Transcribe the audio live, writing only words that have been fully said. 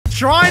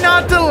Try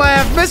not to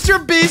laugh.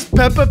 Mr. Beast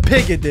Peppa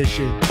Pig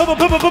edition. Peppa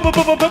Pig.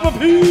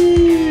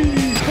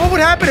 What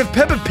would happen if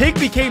Peppa Pig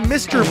became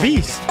Mr.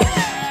 Beast?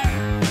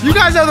 You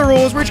guys know the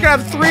rules. We're just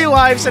gonna have 3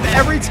 lives, and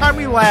every time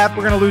we laugh,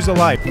 we're gonna lose a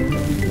life.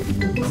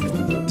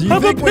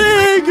 Peppa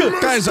Pig!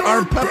 Guys,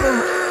 our Peppa...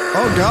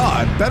 Oh,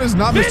 God. That is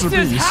not Mr. Beast.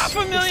 This is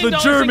 $500,000 the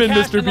German in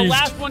cash, Mr. and the Beast.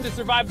 last one to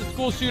survive the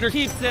school shooter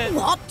keeps it.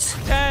 What?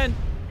 10,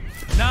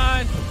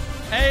 9,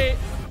 8.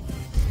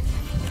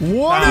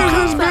 What is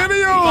this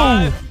video?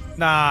 5.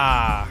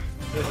 Nah.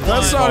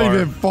 That's not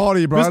even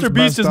funny, bro. Mr.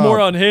 Beast is more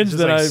unhinged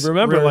than I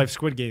remember. Real life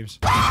Squid Games.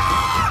 Oh,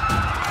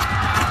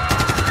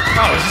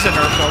 it's just a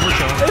Nerf gun. We're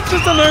chilling. It's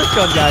just a Nerf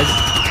gun, guys.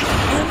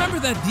 And remember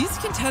that these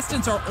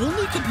contestants are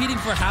only competing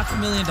for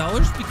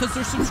 $500,000 because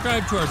they're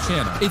subscribed to our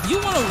channel. If you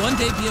want to one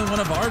day be in one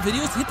of our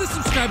videos, hit the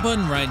subscribe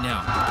button right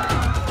now.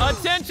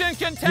 Attention,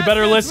 contestants. You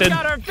better listen. We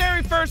got our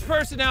very first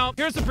person out.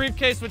 Here's a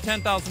briefcase with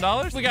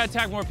 $10,000. We got to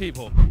tag more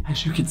people.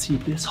 As you can see,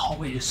 this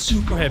hallway is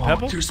super long.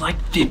 Pebble? There's like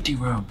 50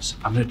 rooms.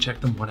 I'm gonna check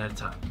them one at a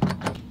time.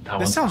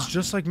 This sounds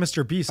just like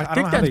Mr. Beast. I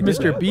think that's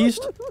Mr.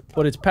 Beast,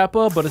 but it's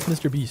Peppa, but it's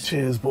Mr. Beast.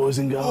 Cheers, boys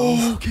and girls.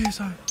 Oh, okay,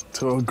 sorry.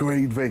 To a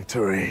great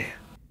victory.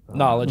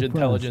 Knowledge,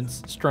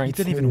 intelligence, strength.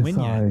 He didn't even win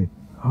yet.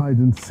 Hide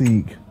and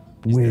seek.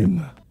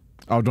 Win.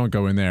 Oh, don't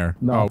go in there.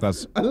 No. Oh,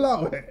 that's... I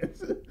love it.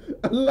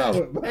 I love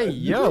it, man. Hey,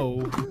 yo.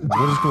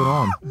 What is going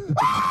on?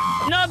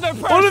 Another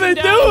person What are they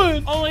down.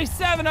 doing? Only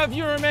 7 of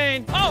you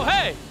remain. Oh,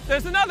 hey,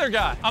 there's another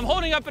guy. I'm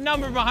holding up a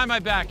number behind my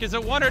back. Is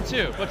it 1 or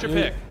 2? What's your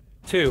pick?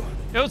 2.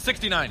 It was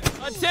 69.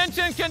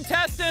 Attention,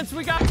 contestants.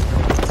 We got...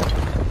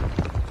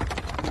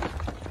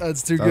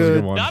 That's too That was a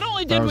good. one. Not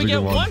only That did was we a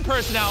get good one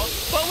person out,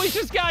 but we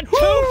just got 2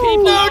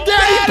 people. No,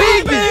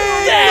 Daddy Pig!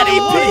 Daddy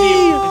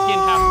Pig! It's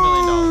getting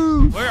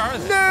 $500,000. Where are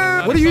they?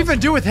 No. What do you even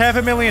do with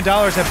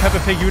 $500,000 at Peppa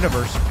Pig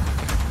Universe?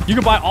 You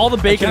can buy all the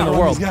bacon in the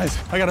world. Guys,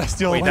 I gotta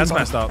steal. Wait, that's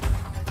messed up.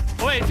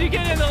 Wait, do you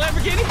get in the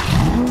Lamborghini?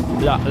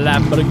 La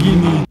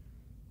Lamborghini.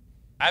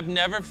 I've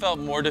never felt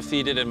more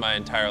defeated in my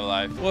entire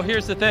life. Well,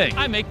 here's the thing.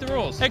 I make the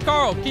rules. Hey,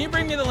 Carl, can you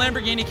bring me the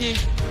Lamborghini key?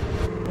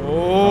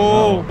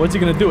 Oh. What's he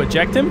gonna do?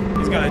 Eject him?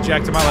 He's gonna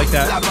eject him. I like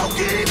that.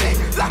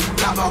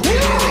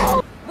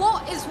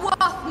 What is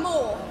worth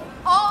more?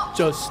 Art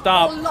Just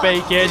stop or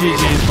faking.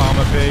 GG's,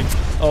 Mama Pig.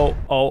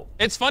 Oh.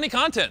 It's funny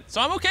content, so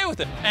I'm okay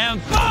with it.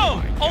 And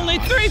boom! Only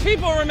 3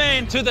 people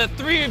remain. To the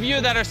 3 of you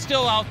that are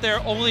still out there,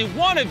 only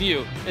 1 of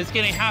you is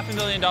getting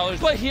 $500,000.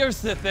 But here's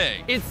the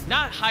thing. It's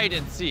not hide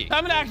and seek.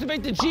 I'm gonna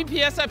activate the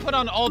GPS I put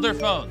on all their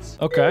phones.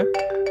 Okay.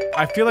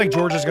 I feel like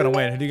George is gonna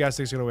win. Who do you guys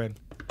think is gonna win?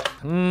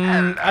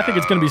 I think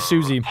it's gonna be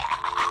Susie.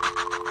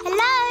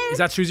 Hello? Is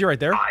that Susie right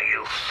there?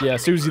 Yeah,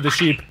 Susie the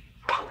sheep.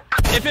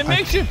 If it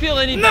makes you feel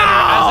any better,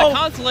 as a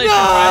consolation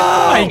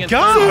prize, My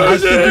God. I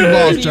think you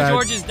lost, Jack.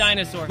 George's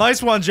dinosaur.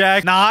 Nice one,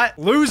 Jack. Not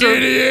loser.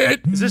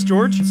 Idiot! Is this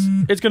George?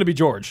 It's gonna be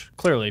George,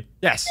 clearly.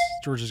 Yes,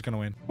 George is gonna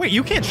win. Wait,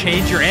 you can't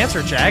change your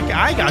answer, Jack.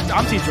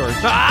 I'm Team George.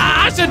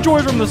 Ah, I said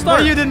George from the No,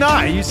 start. you did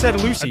not. You said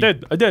Lucy.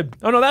 I did.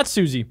 Oh no, that's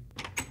Susie.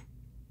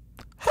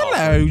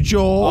 Hello,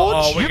 George.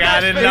 Oh, we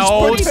got an It's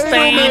old potato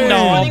stain man.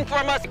 on. Running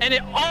from us, and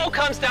it all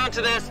comes down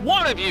to this.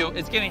 1 of you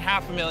is getting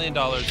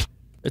 $500,000.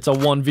 It's a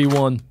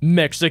 1v1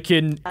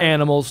 Mexican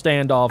animal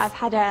standoff. I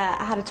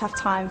had a tough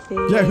time for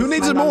years. Yeah, who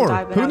needs My it mum more?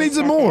 died when I Who was needs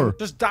it 7. more?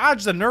 Just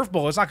dodge the Nerf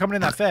ball. It's not coming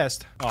in that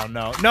fast. Oh,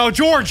 no. No,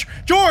 George!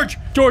 George!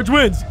 George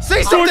wins.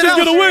 Say George something is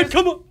else. gonna win.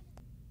 Come on.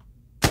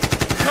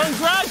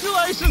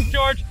 Congratulations,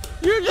 George.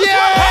 You just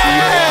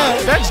Yeah!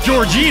 That's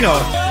Georgina.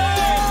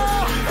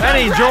 That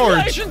ain't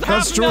George. Congratulations,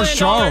 That's George $500,000.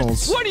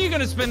 Charles. What are you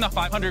gonna spend the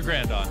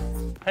 $500,000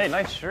 on? Hey,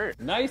 nice shirt.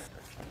 Nice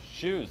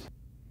shoes.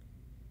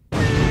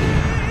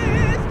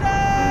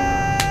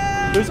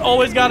 There's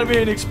always gotta be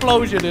an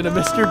explosion in a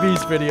Mr.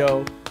 Beast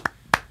video.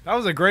 That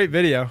was a great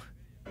video.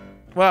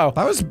 Wow.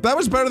 That was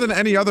better than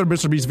any other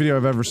Mr. Beast video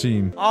I've ever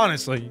seen.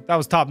 Honestly, that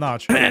was top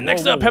notch. And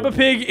next up, Peppa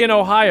Pig in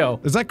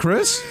Ohio. Is that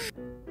Chris?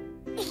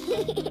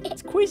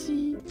 It's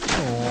Quizzy.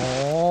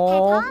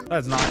 Aww.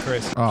 That's not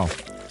Chris. Oh.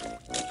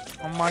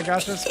 Oh my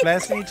gosh, they're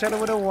splashing each other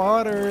with the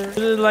water. This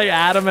is like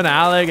Adam and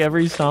Alec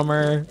every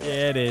summer.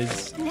 Yeah, it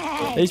is.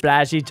 They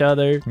splash each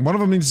other. One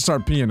of them needs to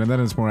start peeing, and then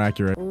it's more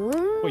accurate.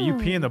 Wait, you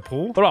pee in the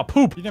pool? What about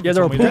poop? You never Yeah,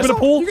 there a told me poop in that. the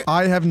pool?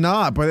 I have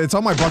not, but it's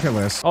on my bucket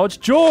list. Oh, it's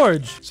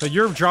George. So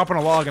you're dropping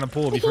a log in a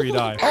pool before you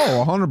die.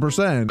 Oh,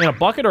 100%. In a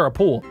bucket or a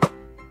pool?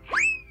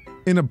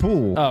 In a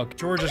pool. Oh,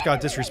 George just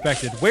got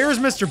disrespected. Where's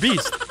Mr.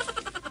 Beast?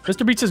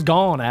 Mr. Beast is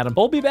gone, Adam.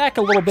 We'll be back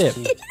a little bit.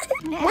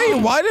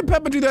 Wait, why did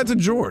Peppa do that to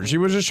George? He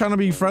was just trying to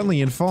be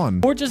friendly and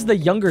fun. George is the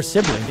younger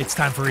sibling. It's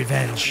time for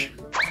revenge.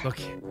 Look.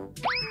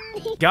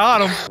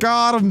 Got him.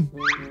 Got him.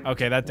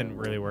 Okay, that didn't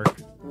really work.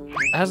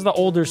 As the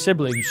older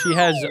sibling, she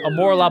has a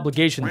moral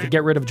obligation to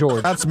get rid of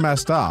George. That's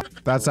messed up.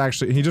 That's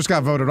actually, he just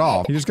got voted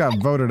off. He just got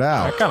voted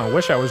I out. kind of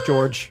wish I was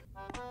George.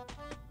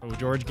 Oh,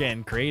 George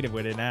getting creative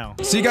with it now.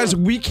 See, guys,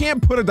 we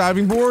can't put a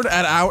diving board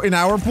in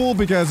our pool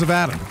because of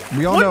Adam.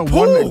 We all What know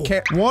pool?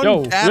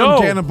 one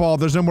Adam cannonball,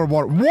 there's no more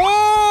water.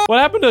 Whoa! What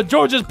happened to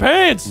George's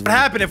pants? What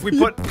happened if we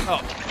put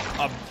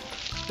a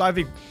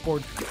diving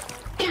board?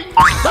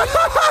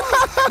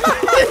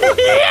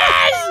 Yeah!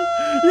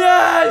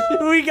 Yes,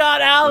 we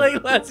got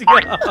Alec. Let's go.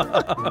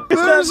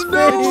 There's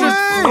no He's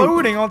just way.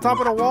 floating on top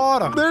of the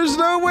water. There's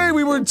no way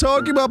we were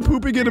talking about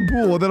pooping in a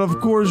pool, and then of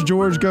course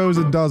George goes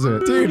and does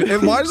it. Dude,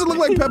 and why does it look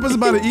like Peppa's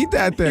about to eat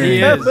that thing? He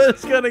is.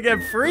 Peppa's gonna get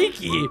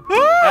freaky.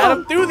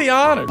 Adam, do the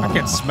honor. I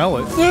can smell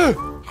it.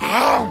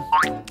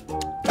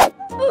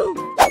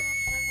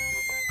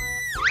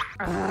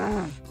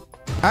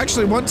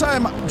 Actually, one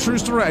time, true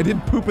story, I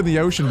did poop in the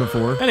ocean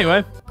before.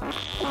 Anyway.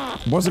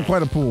 Wasn't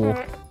quite a pool.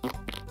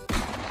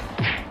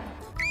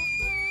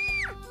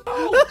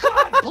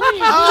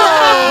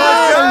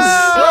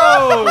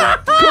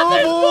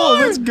 Come on,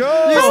 let's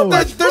go!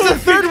 There's a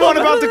third one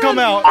about to come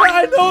out.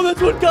 I know,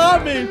 that's what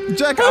got me.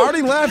 Jack, I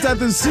already laughed at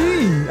the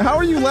scene. How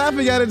are you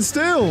laughing at it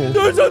still?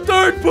 There's a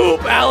third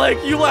poop, Alec.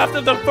 You laughed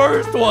at the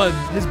first one.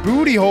 His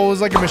booty hole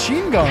is like a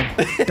machine gun.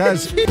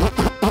 Guys,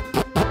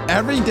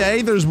 every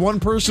day there's one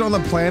person on the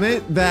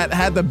planet that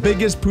had the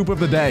biggest poop of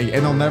the day,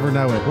 and they'll never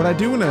know it. What I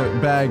do want to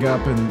bag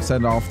up and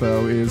send off,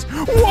 though, is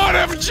one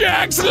of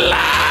Jack's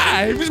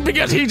lives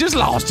because he just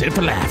lost it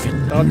for laughing.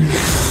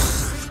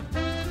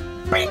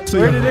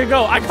 Where did it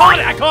go? I caught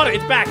it. I caught it.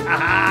 It's back.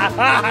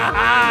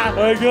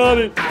 I got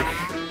it.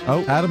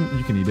 Oh, Adam,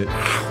 you can eat it.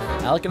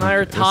 Alec and I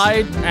are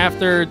tied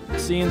after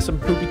seeing some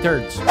poopy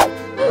turds.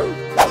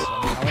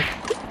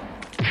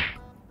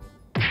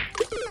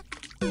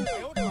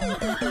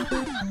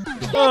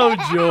 Oh,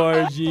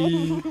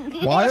 Georgie.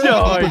 Why are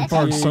the pooping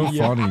parts so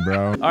funny,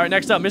 bro? All right,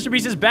 next up, Mr.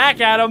 Beast is back,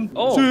 Adam.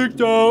 Oh,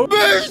 Mr.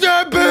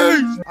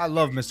 Beast! I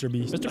love Mr.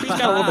 Beast. Mr. Beast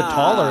got a little bit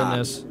taller in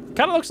this.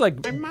 Kind of looks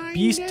like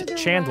Beast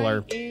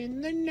Chandler.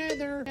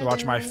 You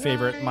watch my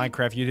favorite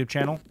Minecraft YouTube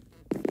channel.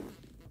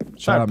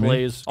 Sired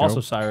Blaze,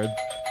 also Sired.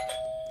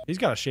 He's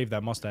got to shave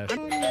that mustache.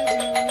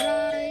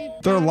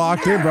 They're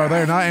locked in, bro.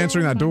 They're not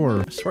answering that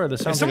door. I swear this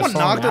If sounds someone like a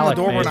song knocked on the Alec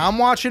door made. when I'm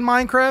watching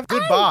Minecraft,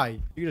 goodbye.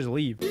 You can just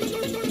leave.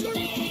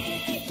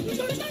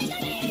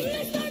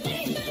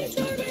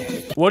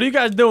 What are you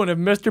guys doing if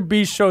Mr.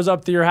 Beast shows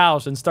up to your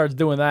house and starts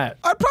doing that?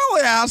 I'd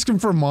probably ask him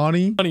for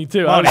money. Money,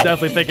 too. I was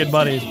definitely thinking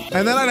money.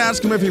 And then I'd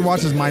ask him if he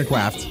watches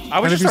Minecraft. I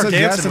would and if just he start says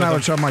yes, dancing then I with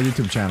would show him my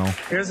YouTube channel.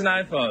 Here's an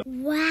iPhone.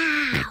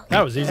 Wow.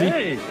 That was easy.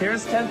 Hey,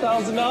 here's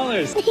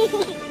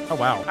 $10,000. Oh,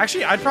 wow.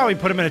 Actually, I'd probably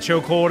put him in a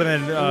chokehold and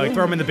then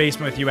throw him in the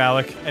basement with you,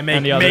 Alec, and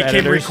make the other him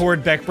editors.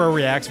 record Beckbro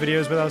Reacts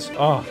videos with us.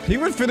 Oh, He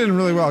would fit in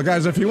really well.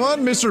 Guys, if you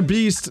want Mr.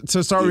 Beast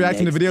to start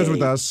reacting to videos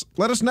with us,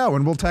 let us know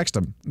and we'll text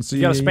him. And see,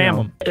 you gotta spam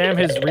know. him. Spam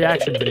his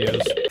reaction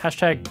videos.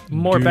 Hashtag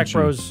more Gucci. Beck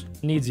Bros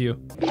needs you.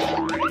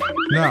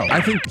 No,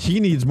 I think he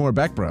needs more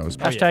Beck Bros.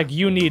 Hashtag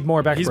you need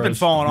more Beck He's Bros. been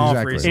falling off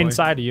Exactly. recently.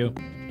 inside of you.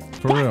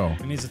 For real.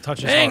 He needs to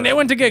touch his Dang, heart. they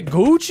went to get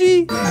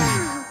Gucci?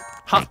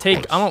 Hot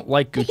take, I don't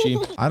like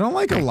Gucci. I don't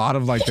like a lot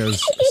of like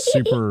those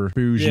super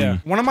bougie. Yeah.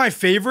 One of my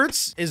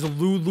favorites is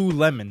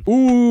Lululemon.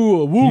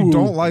 Ooh, woo. You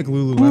don't like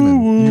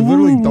Lululemon. You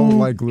literally don't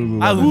like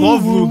Lululemon. I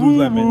love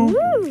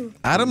Lululemon.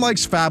 Adam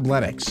likes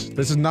Fabletics.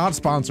 This is not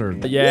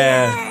sponsored.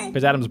 Yeah,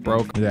 because Adam's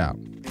broke. Yeah.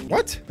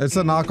 What? It's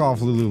a knockoff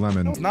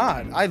Lululemon. It's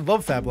not. I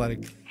love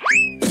Fabletics.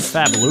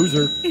 Fab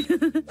loser.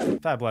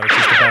 Fabletics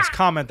is the best.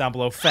 Comment down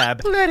below.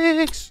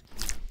 Fabletics.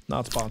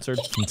 Not sponsored.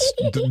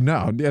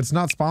 No, it's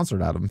not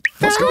sponsored, Adam.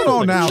 What's going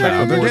on now,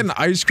 though? They're getting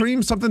ice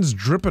cream? Something's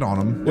dripping on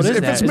them. What is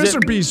if that? it's Is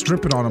Mr. Beast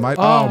dripping on him,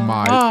 oh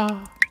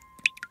my.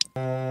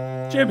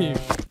 Jimmy.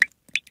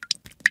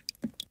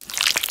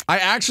 I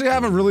actually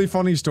have a really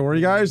funny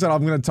story, guys, that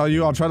I'm gonna tell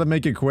you. I'll try to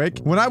make it quick.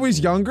 When I was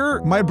younger,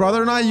 my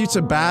brother and I used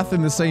to bath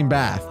in the same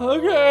bath.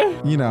 Okay.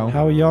 You know.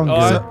 How young?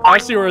 I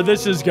see where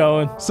this is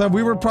going. So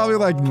we were probably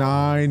like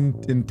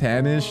 9 and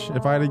 10-ish,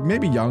 if I had,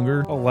 maybe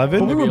younger.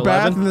 11? But we Maybe were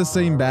bath 11? in the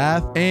same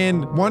bath.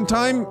 And one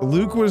time,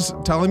 Luke was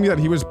telling me that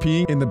he was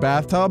peeing in the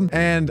bathtub.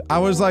 And I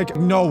was like,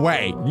 no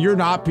way. You're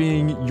not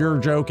peeing. You're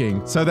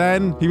joking. So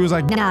then he was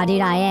like, Nah,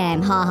 dude, I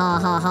am. Ha ha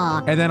ha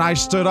ha. and then I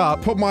stood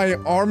up, put my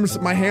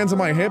hands on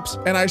my hips,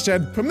 and I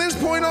said, from this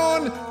point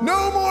on,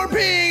 no more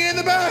peeing in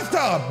the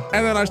bathtub.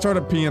 And then I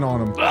started peeing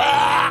on him.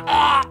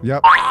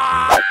 Yep.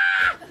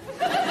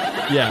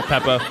 Yeah,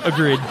 Peppa.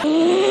 Agreed.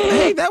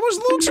 Hey, that was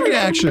Luke's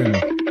reaction.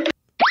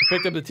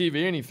 Picked up the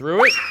TV and he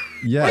threw it.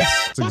 Yes,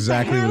 that's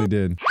exactly what he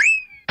did.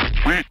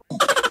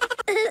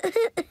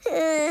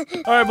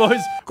 All right, boys.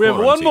 We have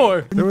one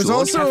more. There was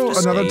also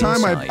another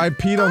time I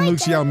peed on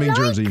Luke's Yao Ming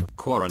jersey.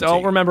 Quarantine.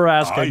 Don't remember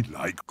asking.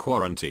 I like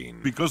quarantine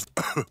because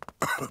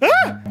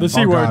The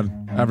C Oh word.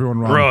 God, everyone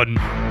run.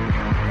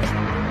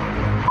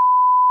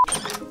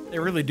 They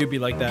really do be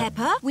like that.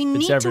 Peppa, we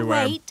need to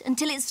everywhere. wait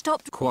until it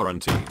stops.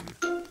 quarantine.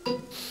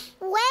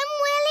 When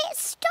will it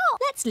stop?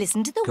 Let's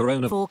listen to the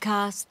Corona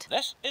forecast.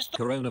 This is the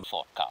Corona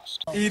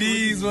forecast. It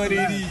is what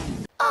it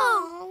is.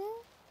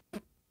 Oh.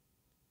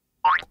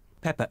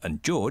 Peppa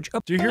and George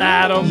up. Do you hear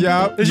Adam.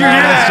 Yep. Did you hear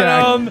that?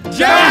 Adam.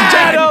 Jack!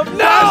 Adam.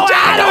 No,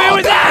 Adam. It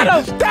was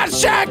Adam.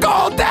 That's Jack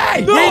all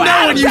day! We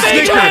know when you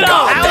snicker.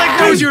 Alec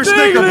knows you're a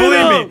snicker,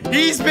 it believe me.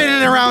 He's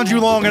been around you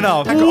long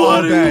enough.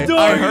 What are you talking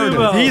I heard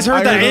about? He's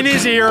heard that in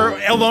his ear,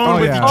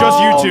 alone with yeah. just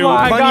you two. Oh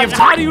my Plenty God. of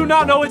How do you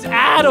not know it's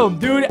Adam,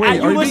 dude? Wait,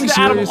 You are you listen being to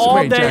Adam serious? all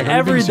Wait, day, Jack, are you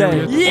every being day.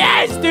 serious?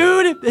 Yes,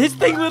 dude. His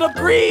thing lit up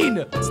green.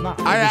 It's not.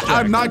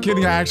 I'm not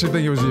kidding. I actually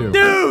think it was you.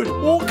 Dude,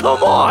 well,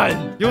 come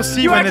on. You'll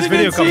see You when this actually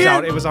video didn't comes see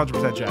out. it? It was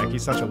 100% Jack.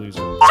 He's such a loser.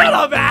 Shut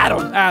up,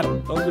 Adam.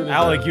 Adam. Don't do that.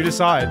 Alec, you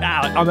decide.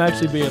 Alec. I'm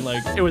actually being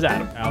like, it was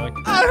Adam. Alec.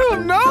 I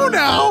don't know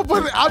now,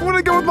 but I'm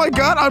gonna go with my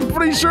gut. I'm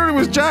pretty sure it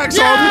was Jack,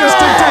 so I'm gonna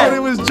stick to it.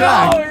 It was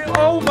Jack.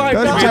 Oh my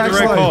That's God. Jack's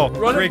Great life. call.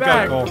 Run it Great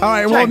back. call. All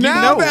right, well, Jack, you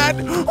now know. that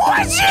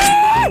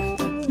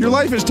your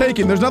life is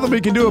taken, there's nothing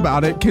we can do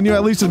about it. Can you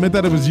at least admit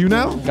that it was you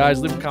now?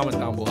 Guys, leave a comment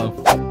down below.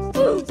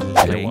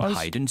 Playing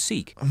hide and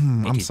seek.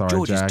 I'm It is sorry,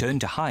 George's Jack. turn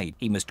to hide.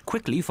 He must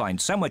quickly find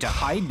somewhere to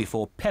hide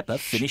before Peppa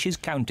finishes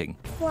counting.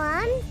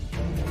 1,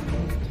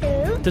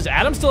 2, Does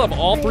Adam still have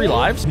all 3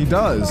 lives? He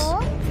does.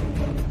 4,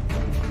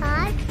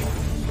 5,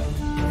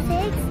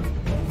 6,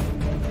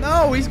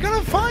 No, he's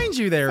gonna find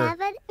you there.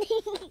 7.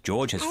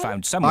 George has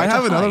found somewhere I to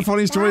have another hide.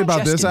 funny story about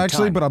Just this, in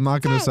actually, time. but I'm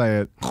not gonna say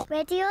it.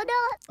 Ready or not?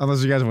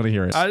 Unless you guys want to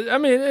hear it. I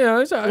mean,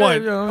 yeah, it's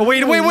What? Oh,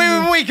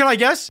 wait, can I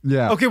guess?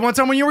 Yeah. Okay, one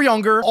time when you were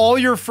younger, all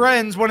your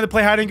friends wanted to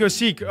play hide and go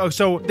seek.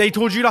 So they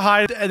told you to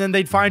hide, and then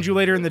they'd find you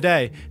later in the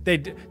day.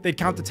 They'd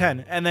count to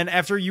 10, and then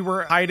after you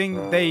were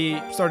hiding,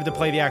 they started to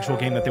play the actual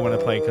game that they wanted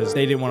to play because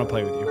they didn't want to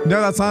play with you. No,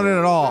 that's not it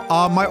at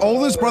all. My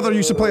oldest brother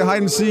used to play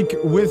hide and seek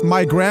with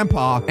my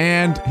grandpa,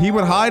 and he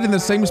would hide in the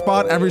same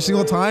spot every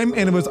single time,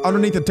 and it was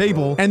underneath the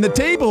table, and the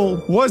table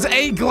was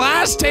a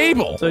glass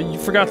table. So you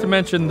forgot to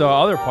mention the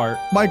other part.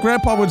 My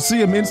grandpa would see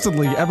him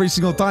instantly every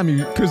single time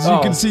because you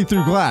can see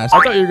through glass.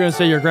 I thought you were gonna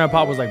say your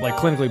grandpa was like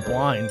clinically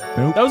blind.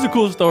 Nope. That was a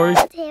cool story.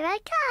 Here I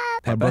come.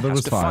 Peppa brother has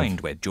was to 5.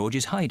 find where George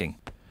is hiding.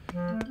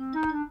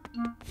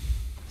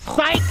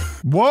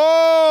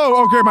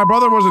 Whoa! Okay, my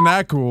brother wasn't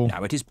that cool.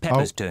 Now it is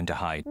Peppa's turn to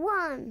hide.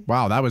 1,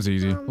 Wow, that was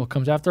easy. What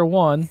comes after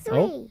 1? 3.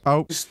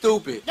 Oh,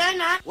 Stupid. They're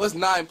not. What's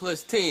 9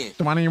 plus 10?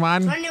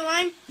 21.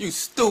 21. You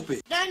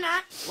stupid. They're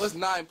not. What's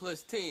 9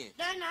 plus 10?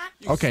 They're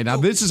not. Okay, now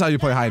this is how you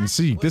play hide and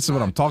seek. This is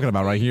what I'm talking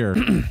about right here.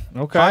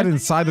 Okay. Hide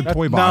inside the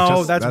toy box.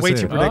 No, that's way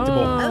too it. predictable.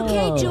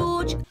 Okay,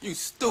 George. You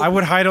stupid. I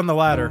would hide on the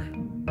ladder.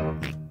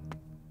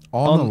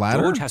 On the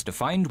ladder? George has to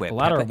find where The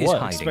ladder Peppa of is what?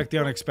 hiding. Expect the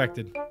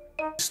unexpected. They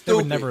Stupid.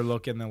 would never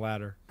look in the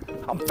ladder.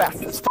 I'm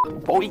fast as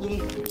fuck, boy.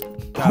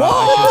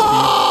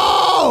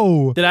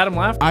 Whoa! Did Adam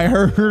laugh? I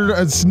heard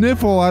a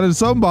sniffle out of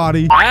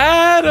somebody.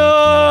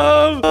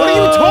 Adam! What are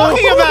you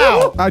talking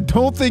about? I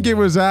don't think it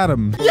was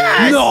Adam.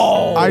 Yes!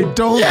 No! I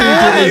don't What think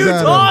are it you was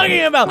Adam.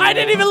 talking about? I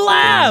didn't even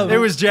laugh! It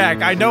was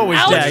Jack. I know it was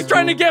Alex Jack. is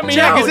trying to get me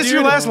Jack, out, is this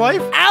your dude. last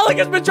life? Alec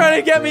has been trying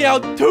to get me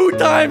out 2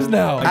 times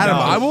now. Adam,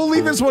 I will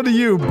leave this one to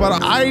you,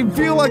 but I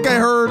feel like I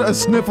heard a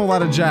sniffle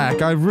out of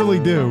Jack. I really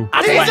do.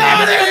 He's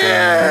out of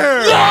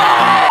here!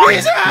 Yeah!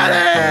 He's out of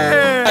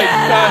here! Hey,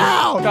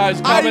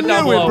 guys, comment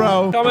down knew it, below.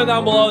 bro. Comment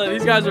down below that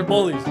these guys are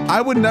bullies.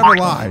 I would never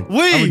lie. I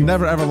Leave. would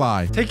never ever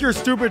lie. Take your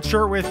stupid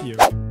shirt with you.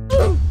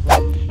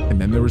 And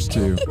then there was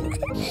 2.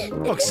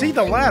 Look, see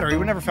the ladder. He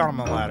would never found him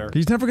on the ladder.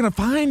 He's never gonna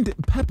find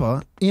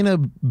Peppa in a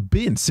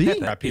bin. See?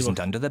 Peppa isn't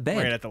under the Right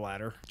bed. at the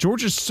ladder.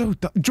 George is so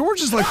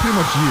George is like pretty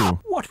much you.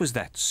 What was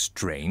that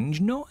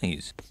strange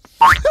noise?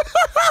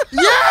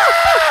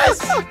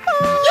 Yes!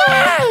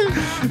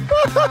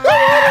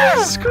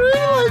 Yes! Scream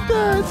like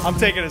that. I'm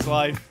taking his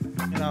life.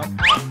 You know.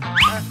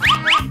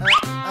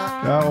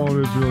 That one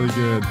was really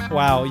good.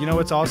 Wow, you know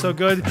what's also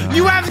good?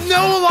 You have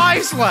no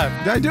lives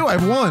left. I do. I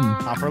have 1.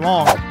 Not for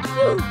long.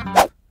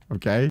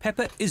 Okay.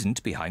 Peppa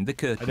isn't behind the I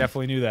curtain.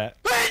 definitely knew that.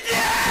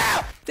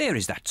 There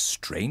is that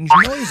strange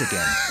noise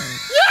again.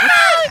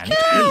 Yes!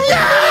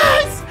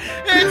 Yes!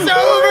 It's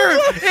over!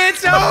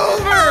 It's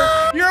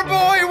over! Your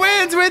boy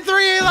wins with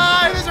 3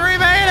 lives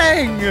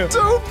remaining!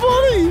 So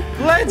funny.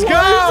 Let's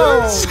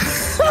go!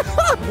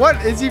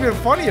 What is even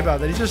funny about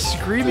that? He's just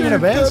screaming in a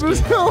That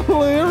is basket.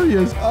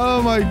 hilarious.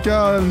 Oh my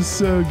god, it's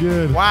so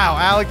good. Wow,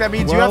 Alec, that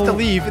means you have to Well-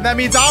 leave, and that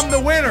means I'm the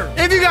winner.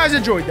 If you guys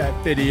enjoyed that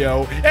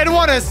video and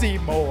want to see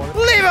more,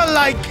 leave a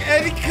like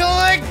and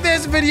click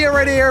this video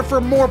right here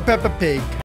for more Peppa Pig.